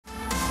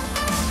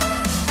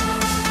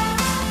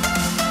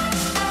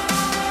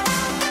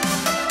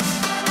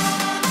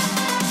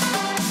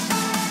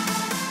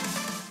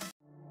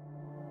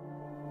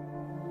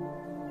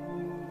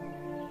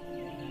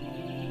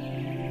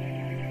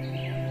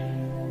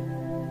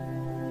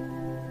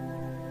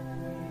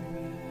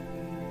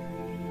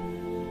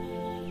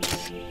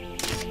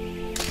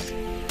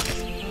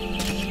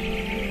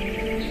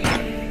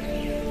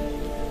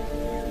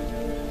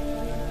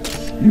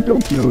You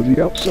don't know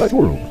the outside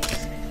world.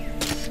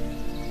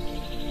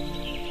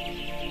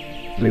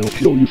 They'll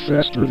kill you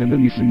faster than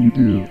anything you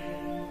do.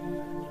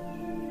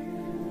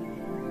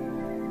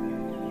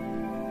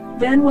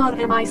 Then what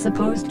am I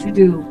supposed to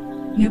do?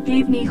 You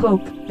gave me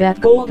hope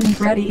that Golden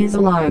Freddy is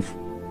alive.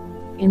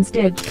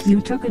 Instead, you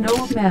took an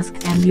old mask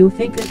and you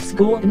think it's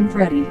Golden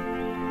Freddy.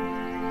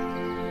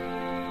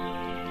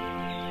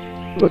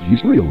 But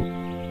he's real.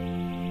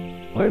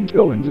 I'm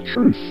telling the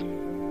truth.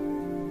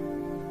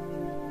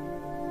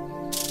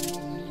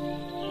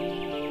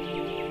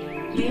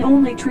 The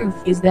only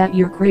truth is that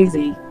you're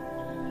crazy.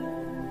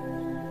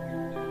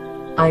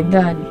 I'm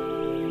done.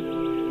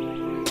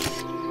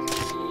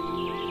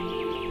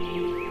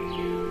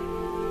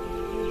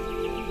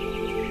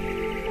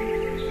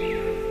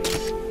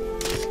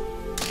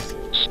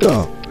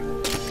 Stop.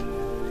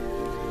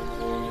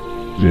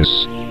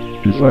 This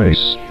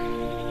device.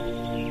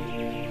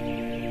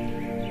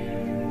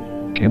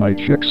 Can I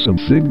check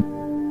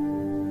something?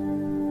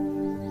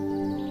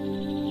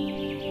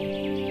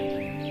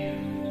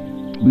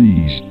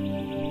 Please.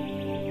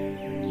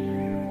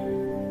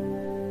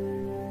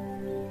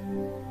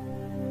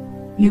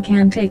 You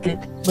can take it,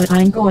 but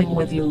I'm going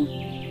with you.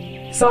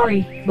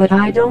 Sorry, but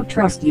I don't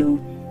trust you.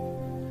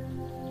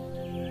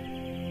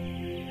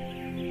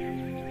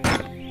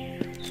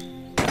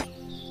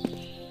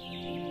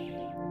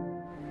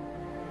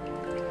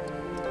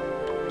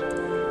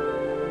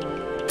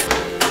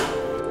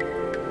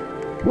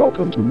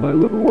 Welcome to my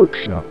little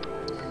workshop.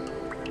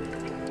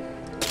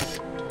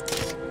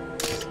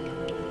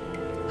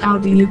 How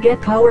do you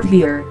get power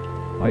here?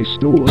 I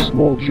stole a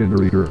small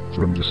generator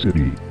from the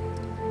city.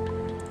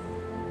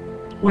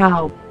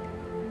 Wow.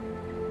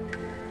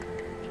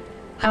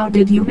 How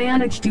did you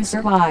manage to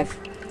survive?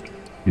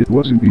 It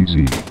wasn't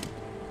easy.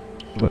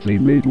 But they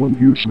made one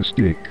huge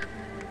mistake.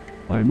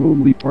 I'm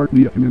only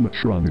partly an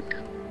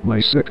animatronic.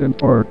 My second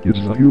part is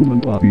the human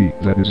body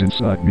that is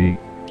inside me.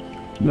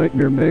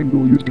 Nightmare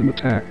Mangle used an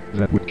attack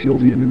that would kill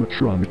the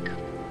animatronic.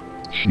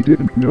 She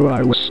didn't know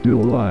I was still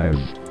alive.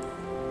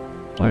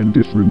 I'm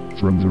different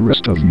from the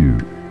rest of you.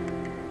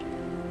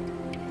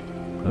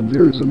 And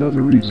there is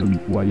another reason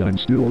why I'm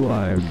still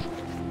alive.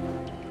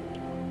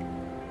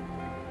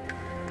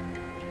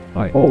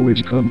 I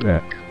always come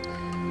back.